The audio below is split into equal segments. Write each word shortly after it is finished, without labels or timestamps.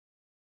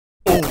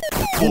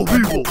What?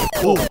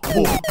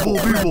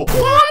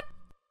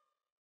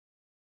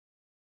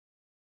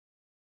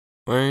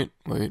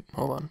 Wait,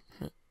 hold on.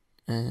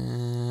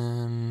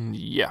 And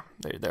yeah,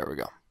 there we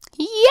go.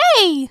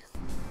 Yay!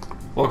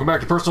 Welcome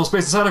back to Personal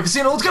Space Inside a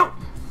Casino. Let's go!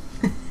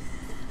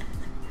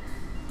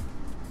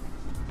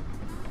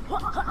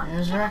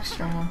 There's your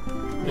extra.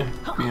 Yeah,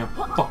 being a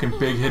fucking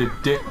big-headed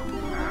dick.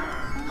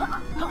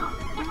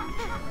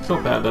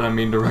 Feel bad that I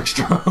mean to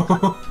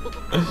Rextro.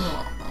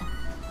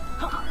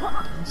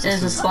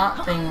 There's a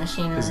slot thing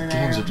machine over These there.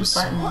 games are just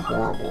so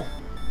horrible.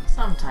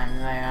 Sometimes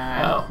they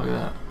are. Oh, look at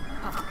that.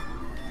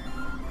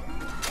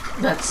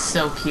 That's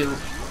so cute.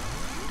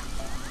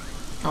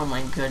 Oh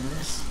my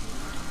goodness. I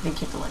think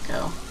you have to let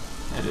go.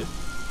 I did.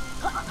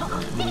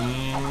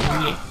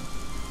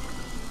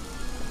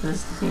 This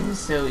seems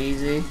so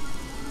easy.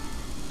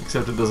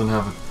 Except it doesn't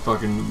have a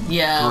fucking great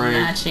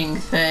matching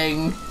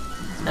thing.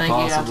 I think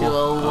you have to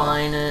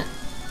align it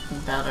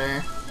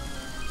better.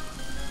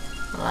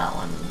 Well, that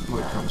one.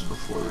 What comes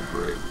before the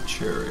grape?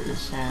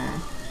 Cherries. Sure.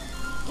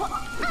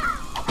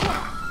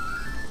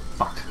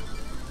 Fuck.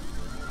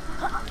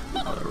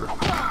 Whatever.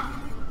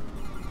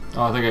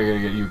 Oh, I think I gotta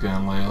get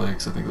Yooka-Laylee,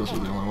 because I think those are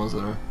the only ones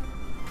that are...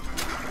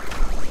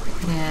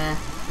 Yeah.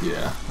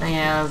 Yeah.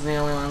 Yeah, those are the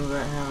only ones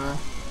that have a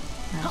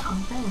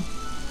matching thing.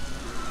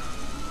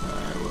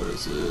 Alright, what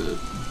is it?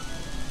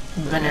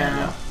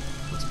 Banana.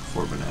 What's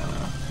before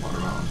banana?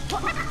 Watermelon.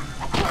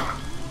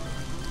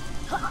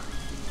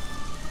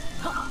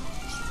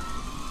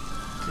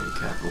 Okay,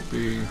 capital B.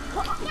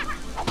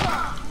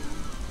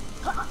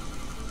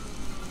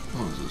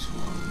 What is this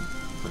one?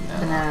 Banana.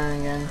 Banana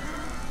again.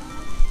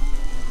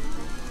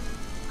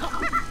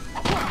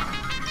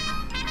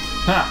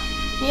 Ha!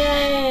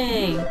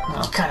 Yay!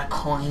 Oh. You got a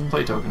coin.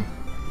 Play token.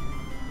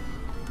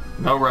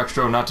 No,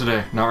 Rextro, not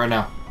today. Not right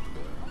now.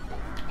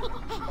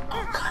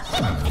 Oh god.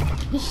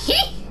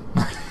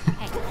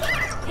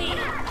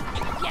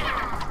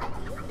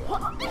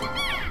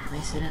 At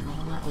least I didn't know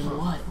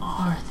what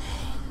are they?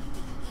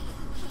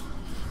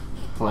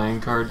 Playing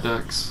card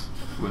decks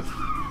with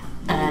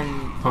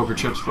And poker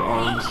chips for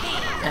arms.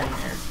 and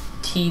their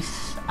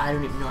teeth. I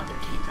don't even know what their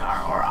teeth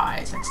are or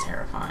eyes. That's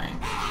terrifying.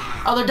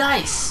 Oh, they're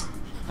dice.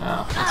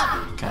 Oh, that's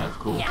kind of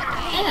cool.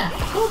 Yeah,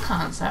 cool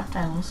concept.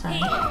 I will say.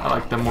 I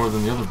like them more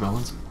than the other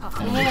villains.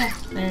 Yeah,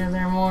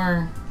 they're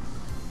more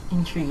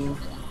intriguing.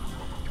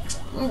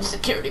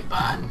 Security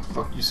bot.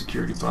 Fuck you,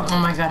 security bot. Oh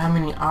my god, how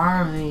many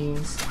are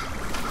these?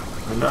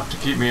 Enough to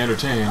keep me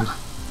entertained.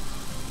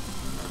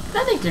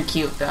 I think they're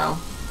cute though.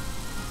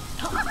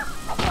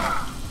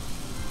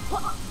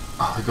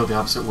 Oh, they go the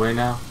opposite way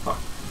now? Fuck.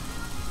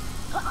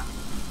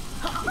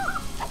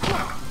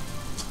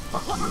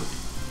 Fuck you.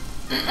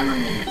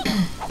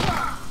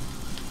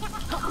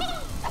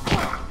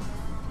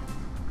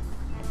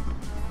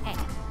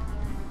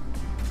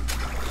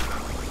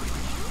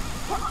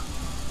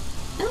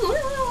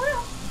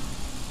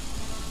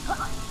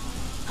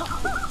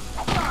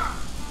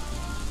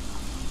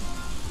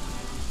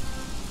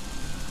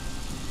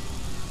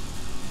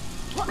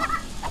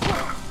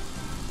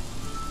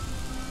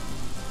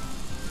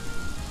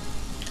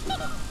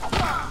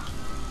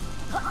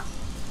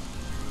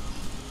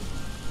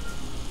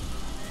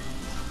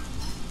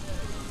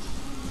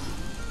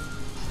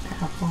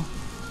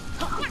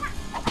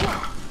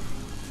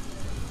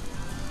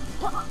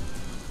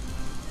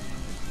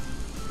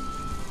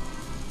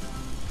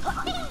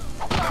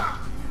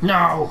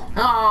 No!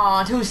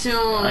 Oh, too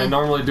soon. I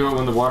normally do it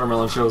when the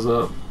watermelon shows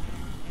up.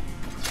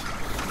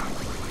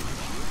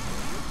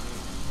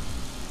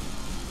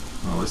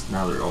 Well, at least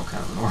now they're all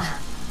kind of in order.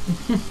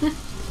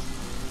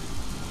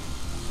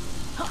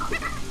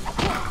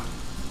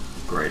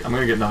 Great, I'm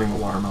gonna get nothing but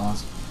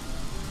watermelons.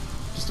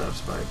 Just out of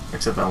spite.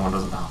 Except that one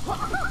doesn't know.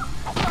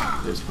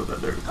 They just put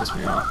that there to piss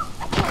me off.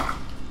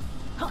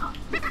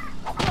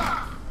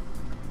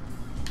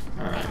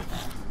 Alright.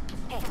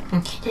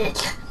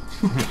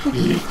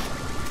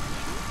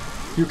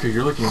 Yooka,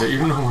 you're looking at it, you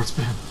don't know where it's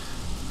been.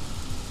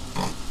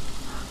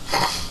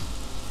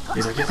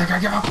 He's like, you think I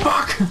give a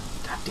fuck?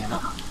 God damn it.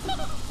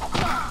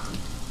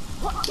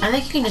 I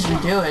think you can just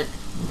redo it.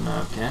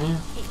 No, can you?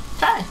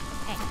 Try.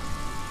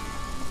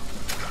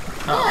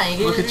 Oh, Yeah, you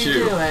can look just at you.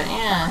 redo it.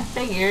 Yeah, I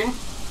figured.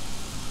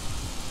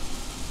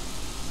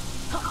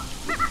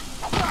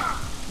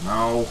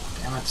 No,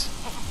 damn it.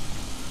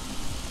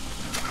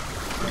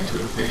 I'm too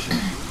impatient.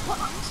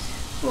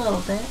 A little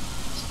bit.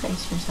 Just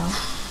pace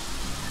yourself.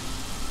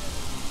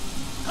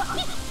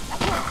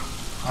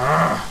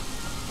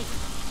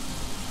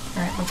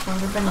 Alright, let's go to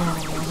the banana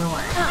goes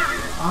away.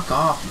 Fuck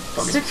off, you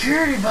fucking...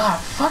 Security bot,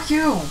 fuck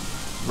you!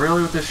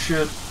 Really with this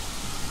shit?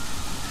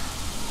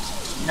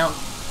 No.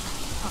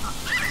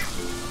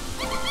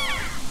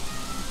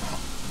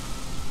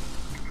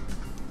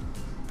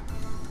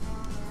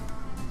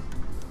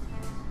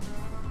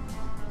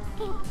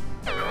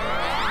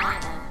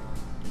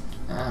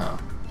 Oh.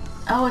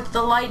 Oh, it's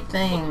the light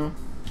thing.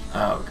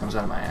 Oh, it comes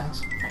out of my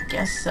ass. I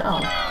guess so.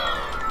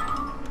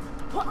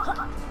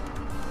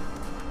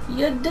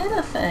 You did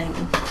a thing.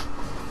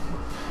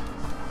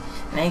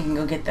 Now you can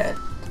go get that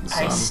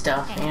Ice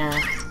stuff, yeah.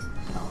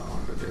 Not what I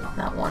wanted to do.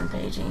 Not one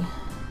pagey.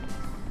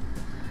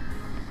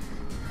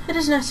 It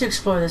is nice to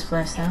explore this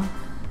place, though.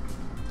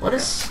 What a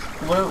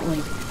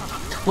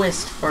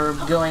twist for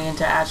going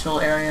into actual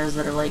areas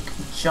that are like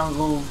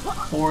jungle,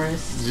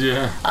 forests,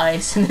 Yeah.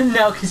 ice, and then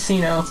now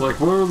casino. It's like,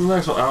 what was the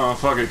next one? Oh,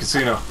 fuck it,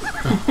 casino.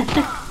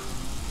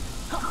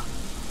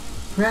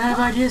 Ran out of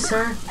ideas,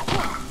 sir.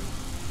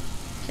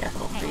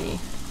 Capital B.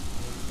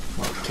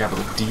 Well,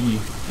 capital D.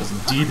 That's a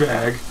D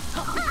bag.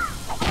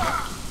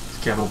 It's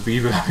capital B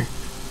bag.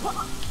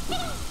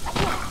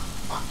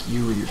 Fuck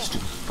you with your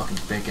stupid fucking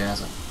fake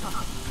ass.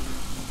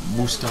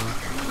 Moustache.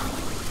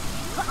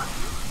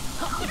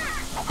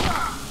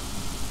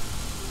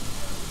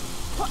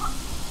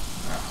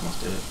 Almost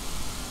did it.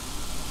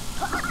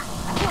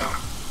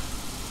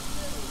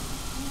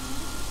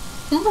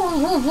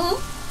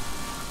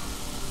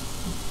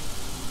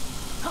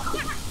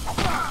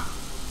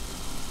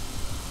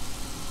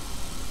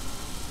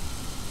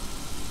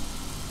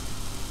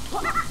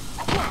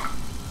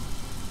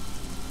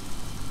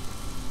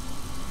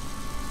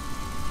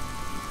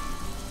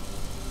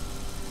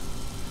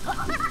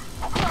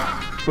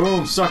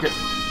 Boom, suck it.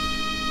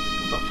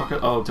 What the fuck?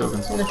 Oh,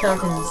 tokens. The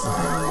tokens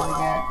that we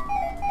get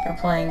for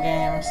playing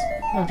games.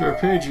 After I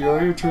paid you,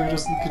 all you trade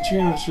us the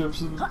Kachina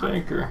chips of the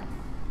banker.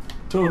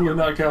 Totally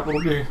not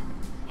capital B.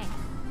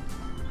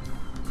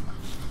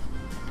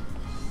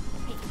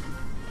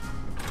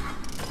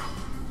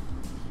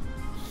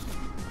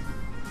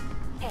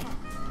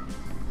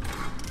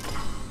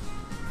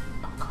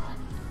 Oh god.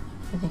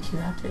 I think you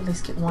have to at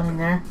least get one in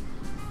there.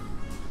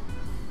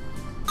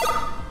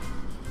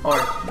 Or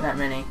that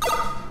many.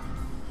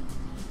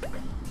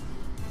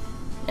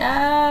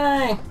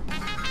 Yay!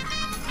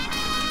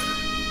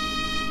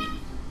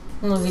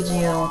 Look at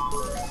you.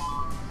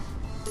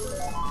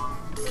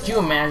 Could you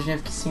imagine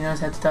if casinos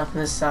had stuff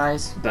this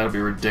size? That'd be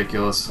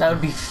ridiculous. That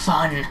would be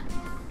fun.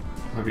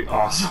 That'd be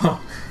awesome.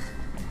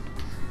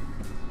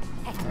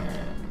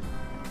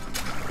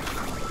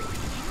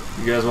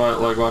 You guys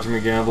like watching me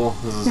gamble?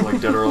 This is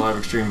like Dead or Alive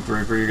Extreme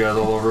 3 for you guys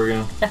all over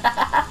again.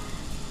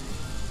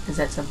 Is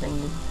that something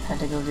you had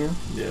to go do?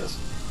 Yes.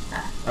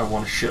 I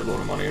won a shitload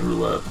of money in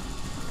roulette.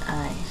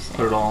 I see.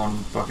 Put it all on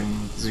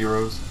fucking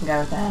zeros. Got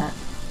with that.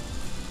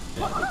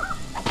 Yeah.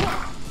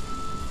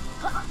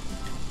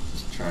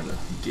 Just trying to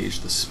gauge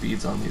the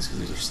speeds on these because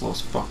these are slow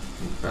as fuck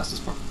and fast as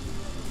fuck.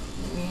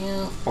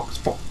 Yeah. Fuck as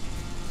fuck.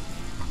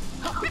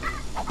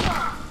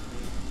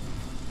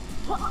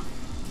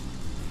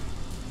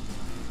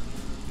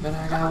 But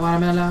I got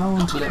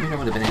watermelon to let me know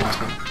when the bananas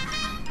come.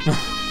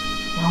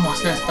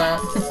 Almost missed that.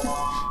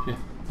 Yeah,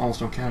 almost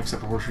don't count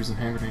except for horseshoes and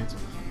hand grenades.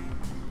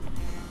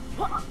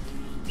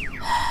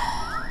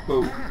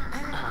 Whoa.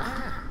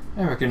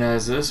 I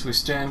recognize this. We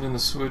stand in the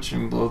switch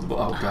and blow the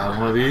ball. Oh god,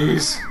 one of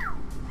these.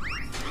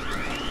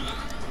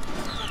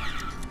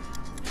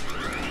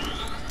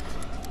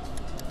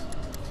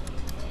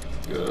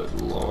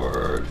 Good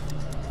lord.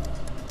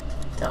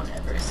 Don't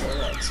ever say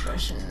that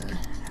expression.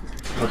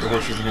 What, the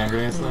horseshoes and hand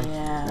grenades thing?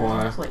 Yeah.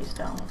 Why? Please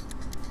don't.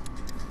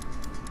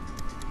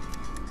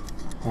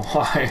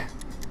 Why?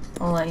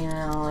 I'll let you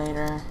know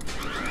later.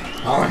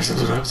 Oh, I said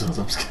those episodes.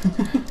 I'm just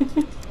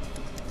kidding.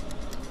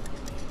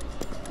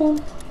 Oh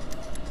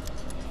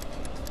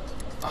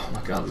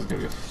my god, this is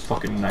gonna be a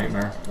fucking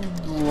nightmare.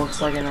 It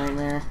looks like a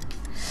nightmare.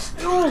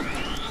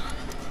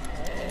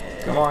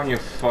 Come on, you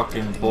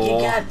fucking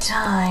bull. You got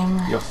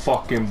time. You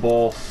fucking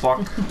bull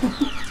fuck.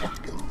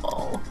 Fucking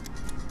ball.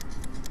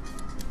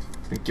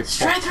 Think you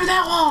Straight through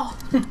that wall!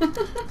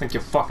 Think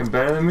you're fucking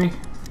better than me?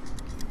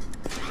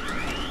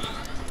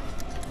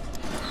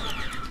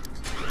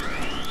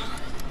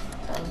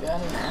 I've got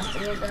an ass to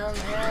go down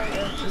there.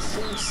 That just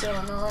seems so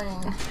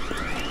annoying.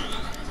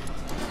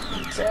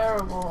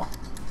 Terrible.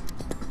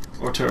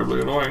 Or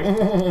terribly annoying.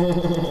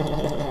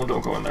 Oh,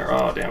 don't go in there.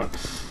 Oh, damn it.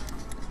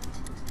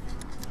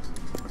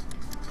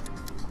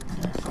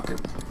 Yeah, fuck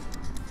it.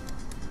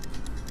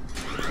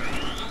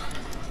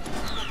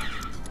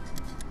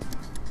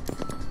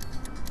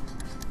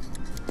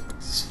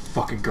 This is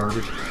fucking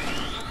garbage. I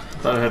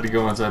thought I had to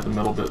go inside the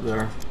middle bit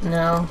there.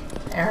 No.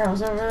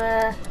 Arrows over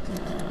there.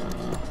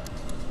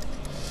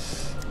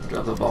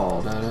 Drop the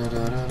ball. Da, da,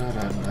 da, da, da,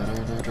 da, da,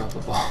 da, drop the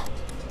ball.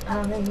 I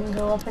don't think you can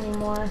go up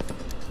anymore.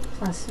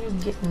 Unless you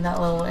get in that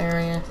little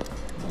area.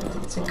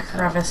 It's a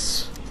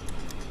crevice.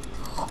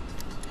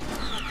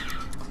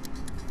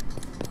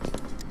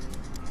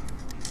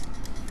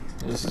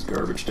 This is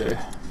garbage day.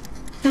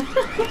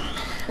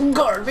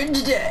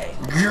 Garbage day!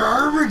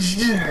 Garbage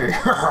day!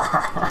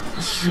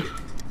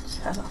 Just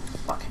has a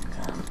fucking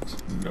gun.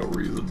 No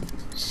reason.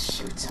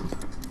 Shoots him.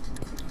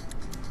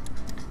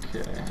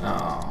 Okay.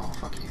 Oh,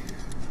 fuck you.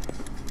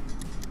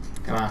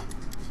 Come on.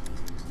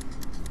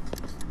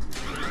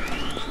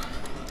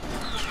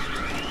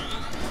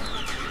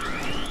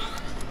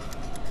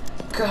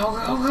 Go,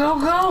 go, go,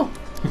 go!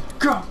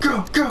 Go, go,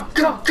 go,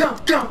 go, go,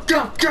 go,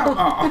 go, go!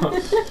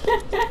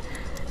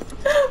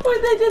 When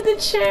they did the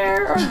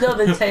chair, or no,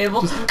 the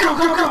table. Just go,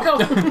 go, go,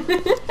 go!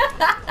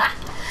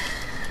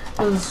 That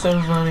was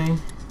so funny.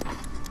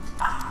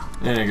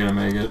 It ain't gonna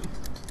make it.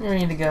 We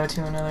need to go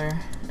to another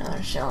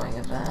showing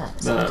of that.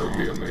 That would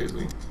be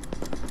amazing.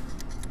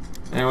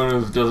 Anyone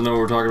who doesn't know what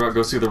we're talking about,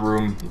 go see The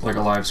Room, like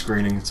a live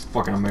screening. It's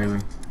fucking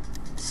amazing.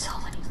 So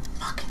many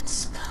fucking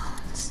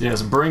spoons.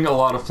 Yes, bring a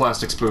lot of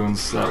plastic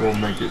spoons. That will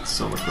make it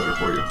so much better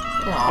for you.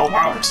 Oh,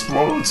 wow, it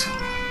explodes!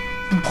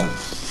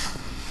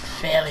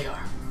 Failure.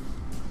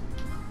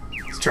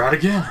 Let's try it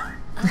again.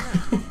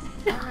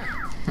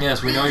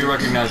 Yes, we know you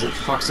recognize it.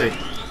 For fuck's sake.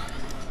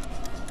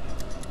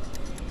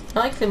 I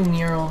like the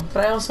mural,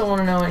 but I also want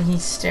to know what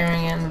he's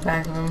staring at in the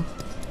back of him.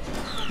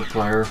 The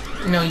player.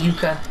 No,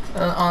 Yuka.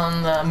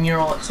 On the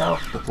mural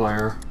itself. The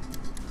player.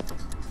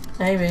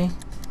 Maybe.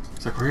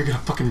 It's like, where are you gonna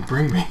fucking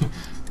bring me?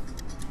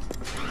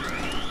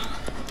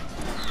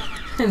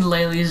 And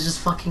Laylee is just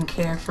fucking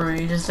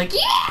carefree, just like,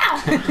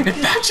 yeah!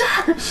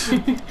 Adventure!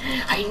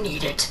 I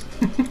need it.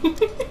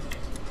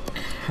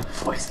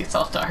 Voice gets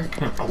all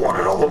dark. I want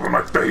it all over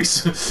my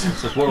face.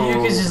 It's like, whoa.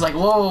 Yuka's just like,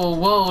 whoa,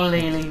 whoa,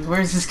 Laylee,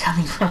 where's this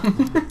coming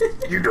from?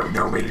 You don't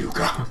know me,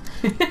 Yuka.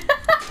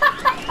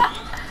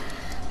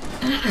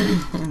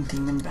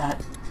 Demon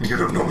bat. You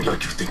don't know me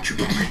like you think you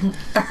know me.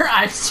 Her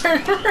eyes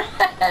turn red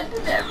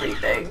and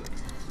everything.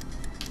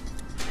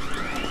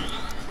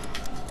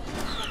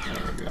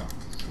 There we go.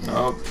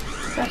 Nope.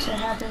 Such a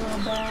happy little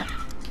bat.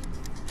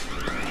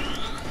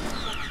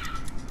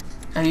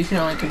 Oh, you can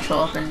only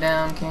control up and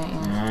down, can't you?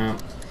 Yeah.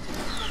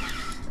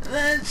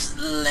 That's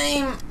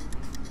lame.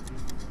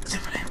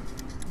 Except for that.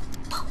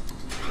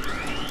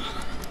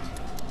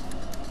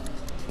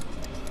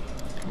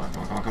 Come on,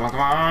 come on, come on, come on, come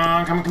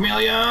on, come on,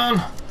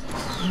 chameleon!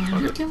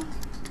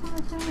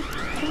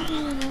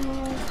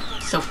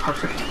 So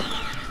perfect.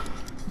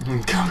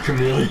 Come,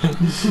 chameleon. Come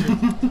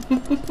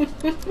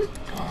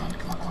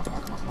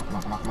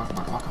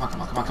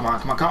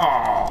on.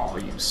 Oh,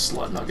 you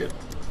slut nugget.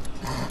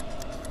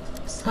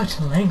 Such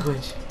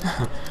language.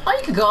 Oh,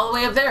 you could go all the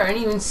way up there and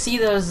even see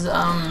those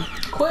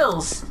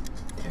quills.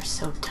 They're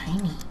so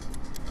tiny.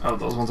 Oh,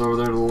 those ones over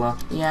there to the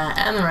left? Yeah,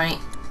 and the right.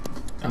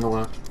 And the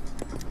left.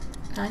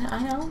 I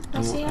know.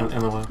 I see them.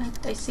 And the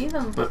left. I see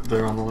them. But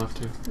they're on the left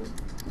too.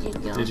 You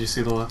know. Did you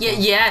see the left? Yeah.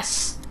 one?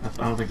 Yes.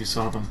 I don't think you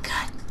saw them.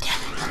 God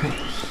damn it.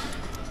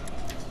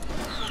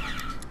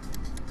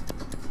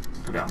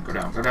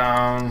 Go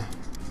down.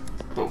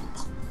 Boom.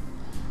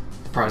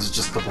 The prize is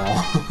just the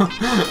ball.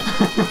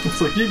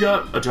 It's like, you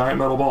got a giant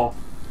metal ball.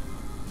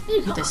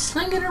 You get to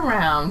sling it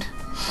around.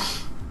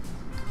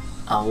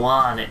 I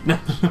want it.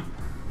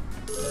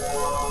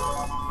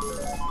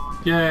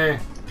 Yay.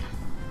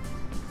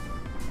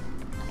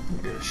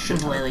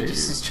 Laylee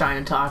just is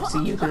trying to talk to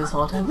Yuka this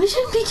whole time. We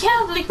shouldn't be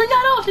gambling. We're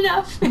not old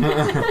enough.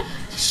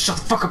 Shut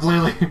the fuck up,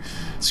 Laylee.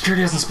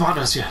 Security hasn't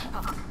spotted us yet.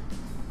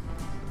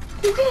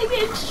 You're gonna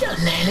get shot,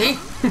 Laylee.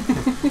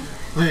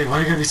 Laylee, why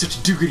you gotta be such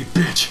a do-goody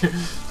bitch?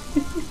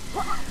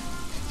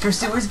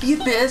 First it was be a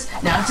biz,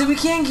 now it's that we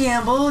can't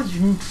gamble.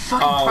 You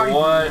fucking party.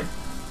 What?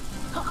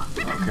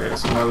 Okay,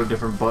 so now they're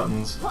different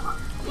buttons.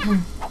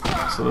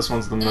 So this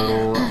one's the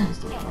middle, that one's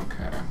the...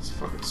 Okay, it's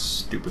fucking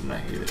stupid and I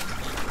hate it.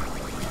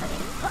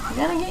 I'm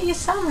gonna get you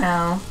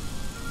somehow.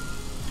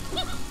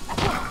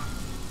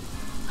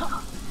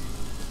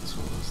 This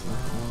one was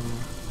that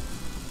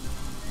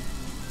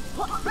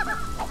one.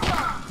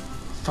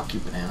 Fuck you,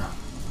 banana.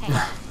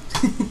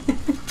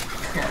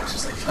 Yeah, it's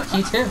just like, fuck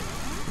you too.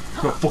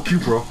 No, fuck you,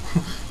 bro.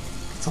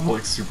 I'm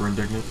like super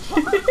indignant.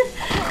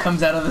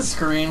 Comes out of the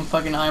screen,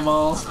 fucking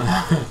eyeballs.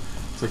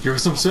 It's like, you heard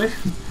something say?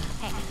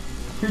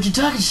 Heard you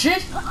talking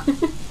shit?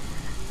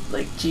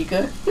 Like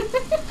Chica.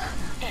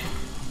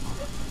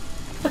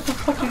 At the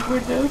fucking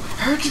window.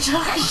 Heard you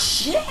talking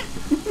shit?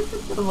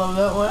 I love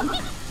that one.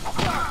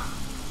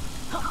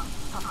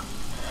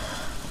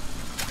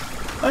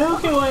 I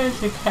don't get why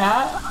it's a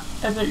cat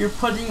and that you're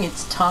putting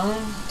its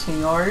tongue to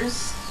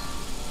yours.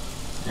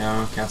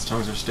 Yeah, cats'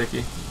 tongues are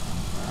sticky.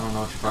 I don't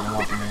know what you fucking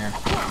want from me here.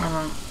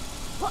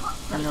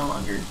 I no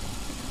longer.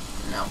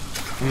 No.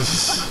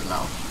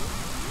 No.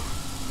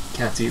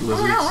 Cats eat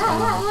lizards.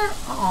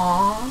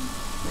 Aww.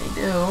 They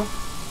do.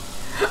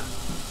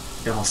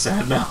 Get all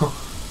sad now.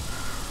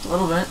 A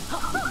little bit.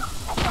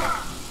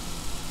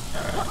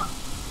 Alright.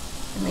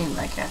 I mean,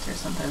 my cats are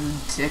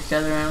sometimes dick to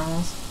other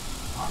animals.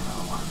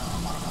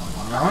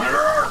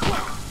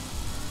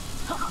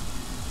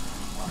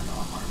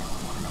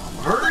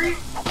 Hurry!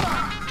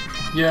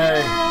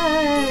 Yay!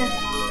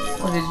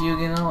 Look at you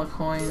getting all the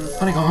coins.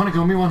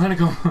 Honeycomb, me want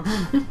honeycomb.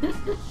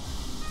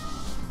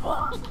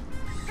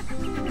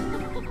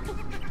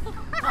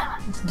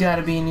 It's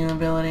gotta be a new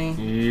ability.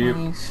 Yep.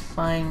 You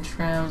fine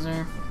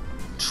trouser.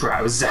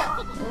 Trouser.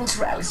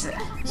 Trouser.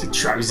 It's a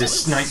trouser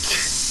snake.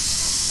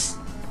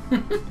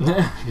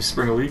 You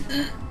spring a leak?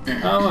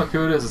 Oh, look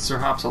who it is. It's Sir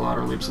Hops-a-Lot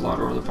or Leaps-a-Lot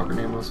or whatever the fuck her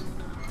name was.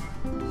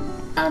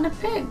 Oh, the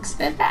pigs,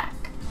 they're back.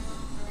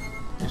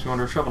 Makes me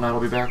wonder if Shovel Knight will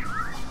be back.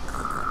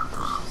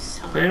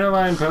 Pay no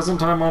mind,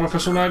 peasant. I'm on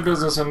official night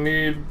business and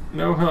need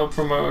no help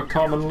from a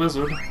common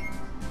lizard.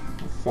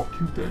 Oh, fuck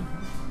you, Ben.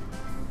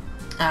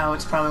 Oh,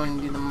 it's probably when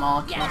you do the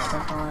molecule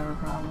stuff or whatever,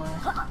 probably.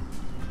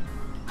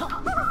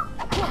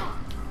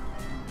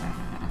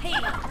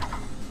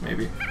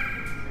 maybe.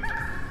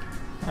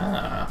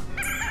 Ah.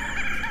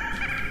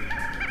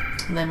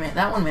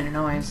 That one made a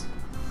noise.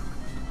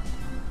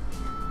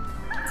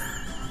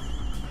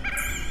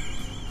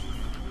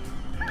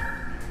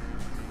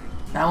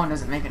 That one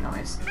doesn't make a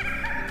noise.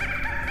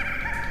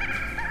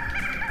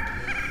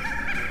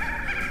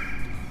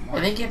 I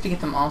think you have to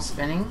get them all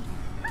spinning.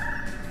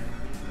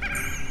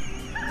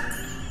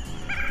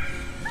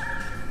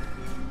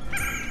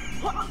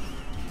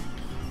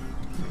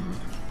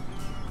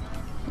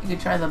 You could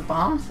try the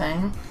bomb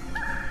thing.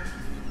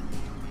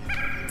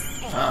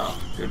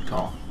 Oh, good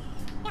call.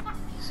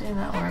 See if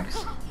that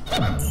works.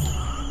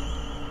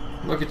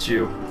 Look at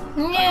you.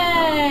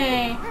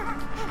 Yay! Oh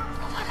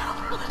my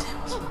god, what are the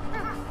tables?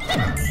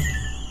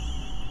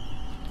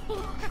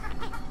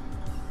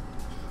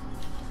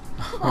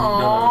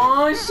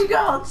 Oh, she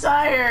got all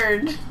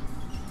tired.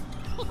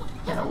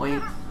 Gotta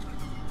wait.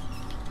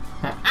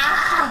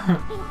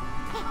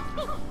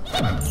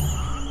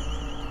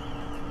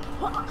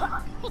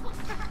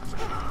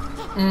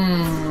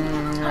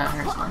 That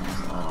hurts my nose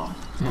a little.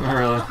 Not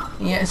really.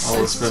 Yeah,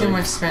 it's too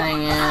much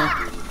spinning,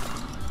 yeah.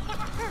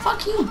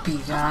 Fuck you,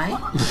 B-guy.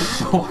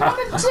 What a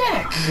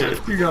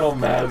dick! You got all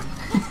mad.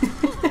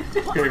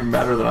 You got even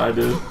madder than I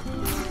did.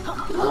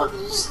 Look,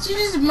 you're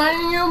just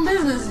minding your own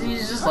business, and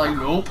he's just like,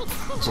 nope.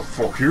 So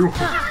fuck you.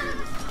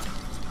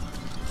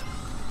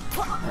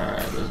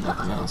 Alright, there's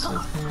nothing else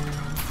up here.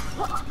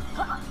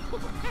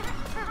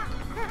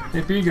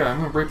 Hey, B-guy, I'm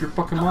gonna rape your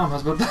fucking mom.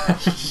 How's about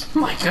that?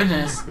 My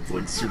goodness. It's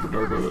like super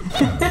dark with it.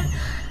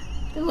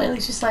 And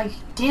Laylee's just like,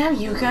 damn,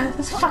 Yooka,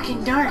 that's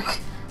fucking dark.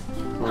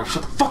 Like,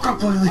 shut the fuck up,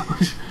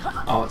 Laylee.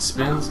 Oh, it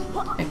spins?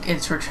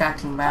 It's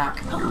retracting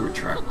back. You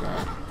retract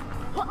back.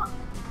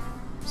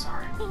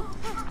 Sorry.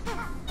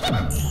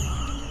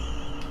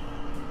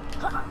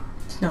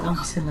 It's not what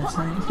you said last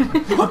night.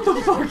 What the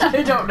fuck?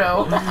 I don't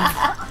know.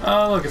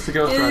 Oh, look, it's the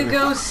ghost It's driver. the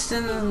ghost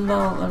in the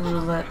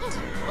roulette.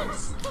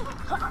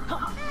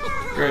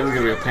 Great, look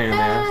at me, a pain in the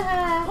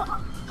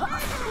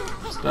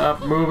ass.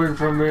 Stop moving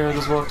from me, I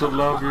just want to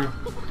love you.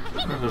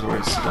 There's a way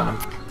to stun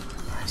him.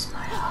 Where's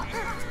my hug?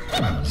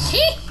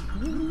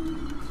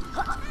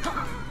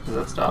 Does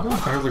that stop him? I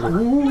heard like a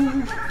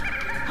woo.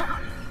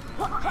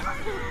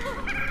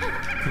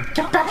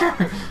 Get back here!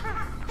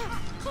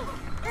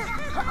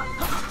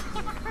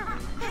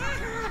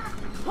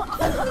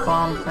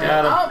 Bomb thing.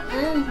 Got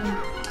him. Oh,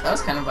 that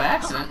was kind of by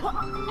accident. I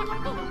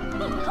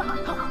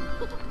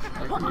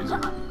like the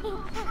music.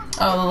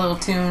 Oh, the little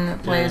tune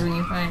that plays when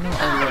you find them.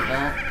 I love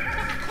that.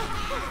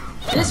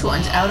 This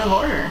one's out of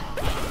order.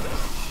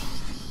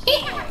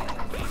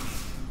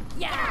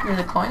 Here's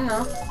a coin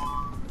though.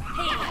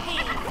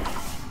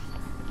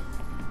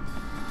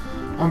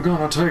 I'm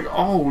gonna take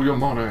all your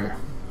money.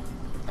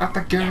 At the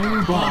gay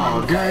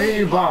bar,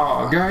 gay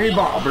bar, gay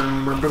bar.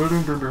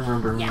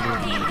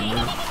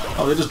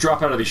 Oh, they just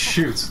drop out of these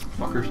chutes,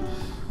 fuckers.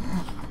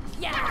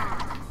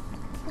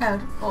 Out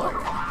of order.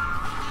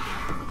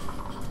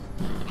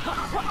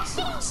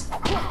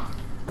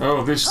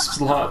 Oh, these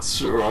slots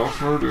sure are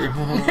hurting.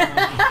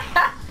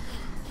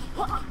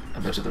 I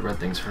bet you the red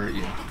things hurt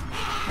you.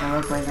 They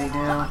look like they do.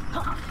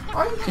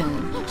 Or you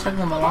can chug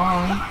them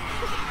along.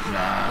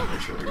 Nah, I'm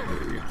pretty sure they're gonna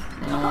hurt you.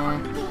 Wrong.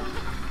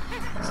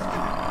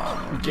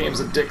 Game's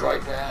a dick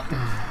like that.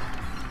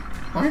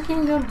 Wonder if you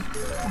can go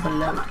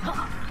below.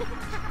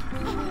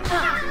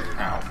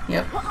 Ow.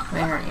 Yep,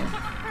 they hurt you.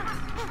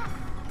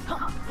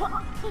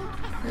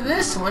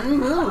 This one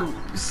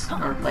moves.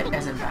 Or like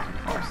as in back and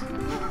forth.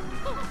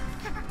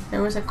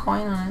 There was a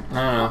coin on it. I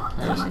don't know.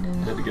 I just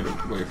had to get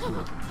away from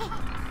it.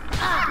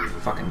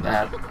 Fucking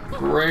that.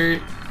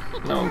 Great.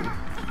 No.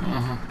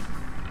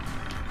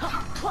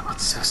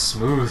 It's so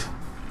smooth.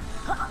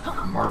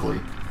 Marbly.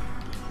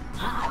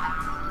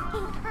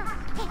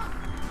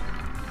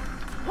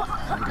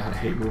 Oh god, I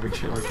hate moving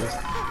shit like this.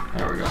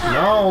 There we go.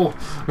 No!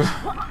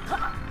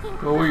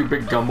 Go away, you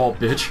big gumball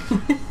bitch.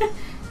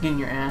 Getting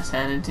your ass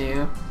handed to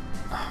you.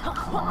 Oh,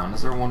 come on,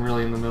 is there one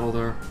really in the middle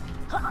there?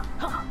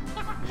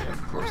 Yeah,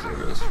 of course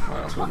there is.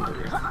 Why else wouldn't there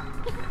be?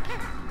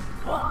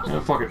 Yeah,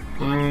 fuck it.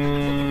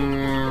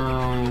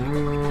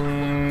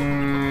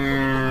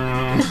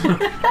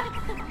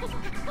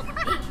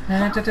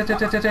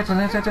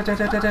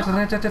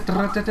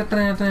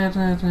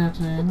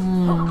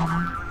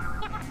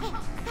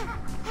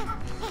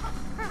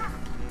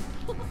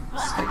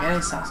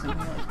 Spaghetti sauce would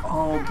be like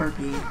all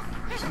burpy.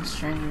 Some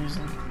strangers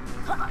and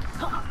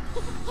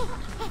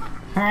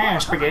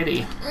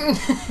Spaghetti.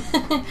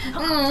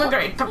 a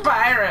great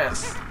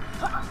papyrus.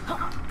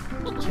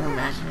 Can you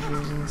imagine if he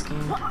was in this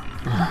game?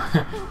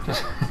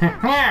 Just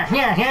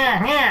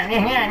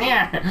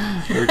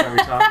every time we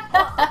talk.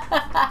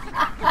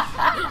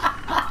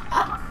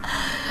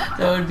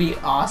 That would be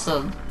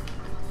awesome.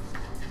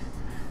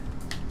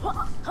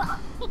 I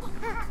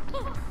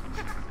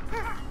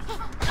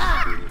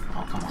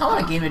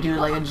want a game to do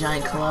like a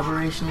giant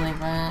collaboration like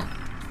that,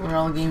 where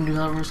all the game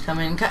developers come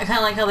in, kind of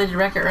like how they did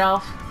Wreck-It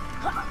Ralph,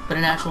 but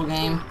an actual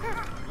game.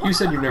 You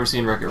said you've never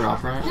seen Wreck-It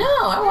Ralph, right? No,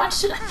 I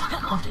watched it. I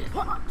fucking loved it.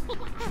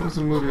 What was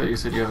the movie that you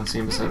said you haven't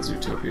seen besides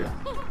Zootopia?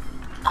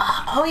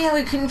 Oh yeah,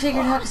 we couldn't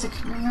figure it out because I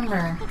couldn't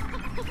remember.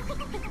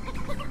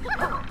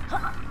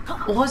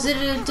 Was it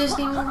a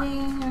Disney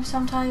movie or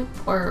some type?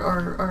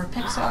 Or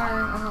Pixar?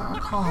 I don't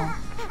recall.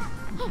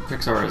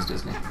 Pixar is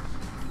Disney.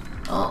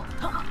 Oh,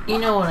 you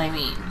know what I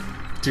mean.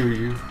 Do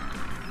you?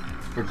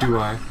 Or do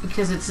I?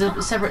 Because it's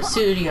a separate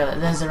studio that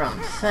does their own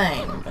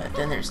thing, but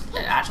then there's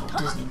actual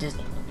Disney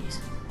movies.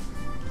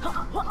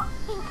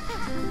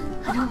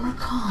 I don't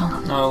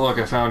recall. Oh look,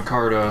 I found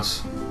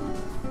Cardos.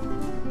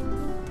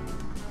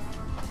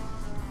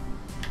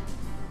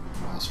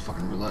 Oh, those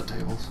fucking roulette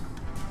tables.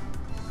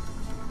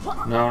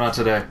 No, not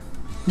today.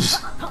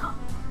 He's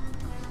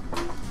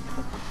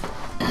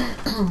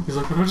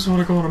like, but I just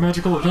want to go on a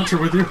magical adventure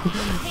with you.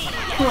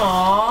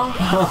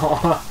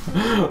 Aww.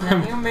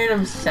 Now you made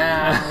him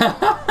sad.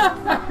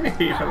 I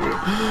hate how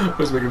I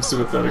was making him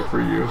sympathetic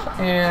for you.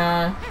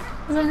 Yeah.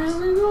 Cause I'm just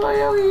like, oh, I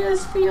know he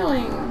has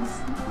feelings.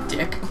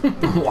 Dick.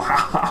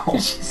 Wow.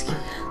 Just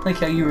like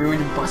how you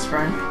ruined Bus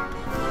Friend.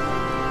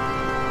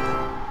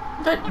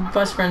 But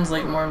Bus Friend's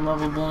like more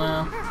lovable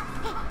now.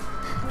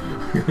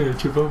 You're gonna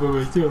trip all by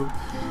myself.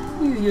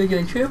 You're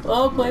gonna trip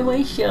all by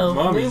myself.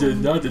 Mommy said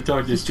not to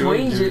talk to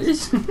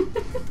strangers.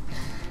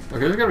 Okay,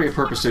 there's gotta be a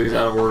purpose to these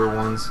out of order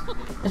ones.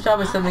 It's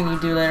probably something you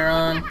do later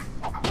on.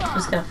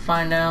 Just gotta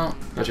find out.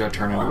 Bet you I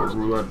turn into a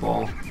roulette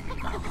ball.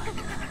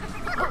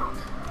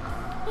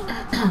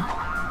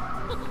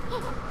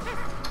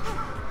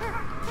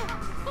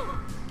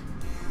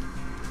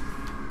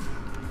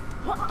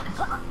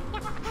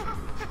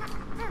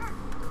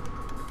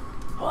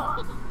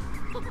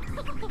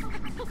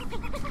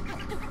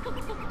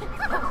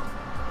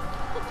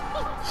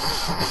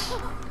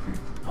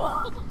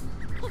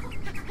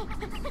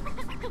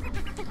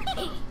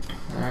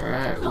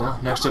 Alright, well,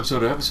 next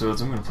episode of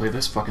episodes, I'm gonna play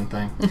this fucking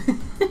thing.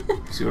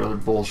 See what other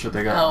bullshit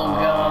they got. Oh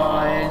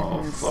god.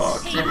 Oh,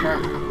 fuck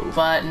Different you.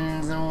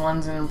 buttons, and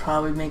one's gonna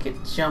probably make it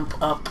jump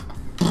up.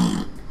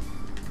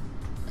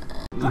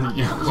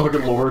 Yeah,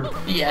 fucking Lord.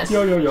 Yes. Yeah,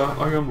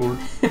 I am Lord.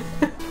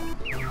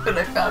 When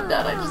I found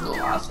out, I just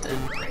lost it.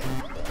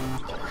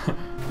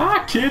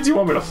 Ah, kids, you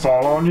want me to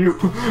fall on you?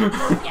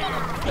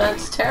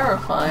 That's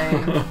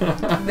terrifying.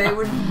 They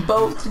would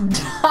both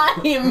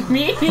die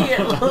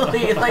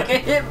immediately, like a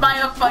hit by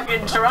a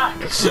fucking truck.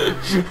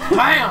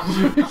 Bam!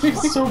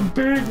 It's so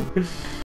big.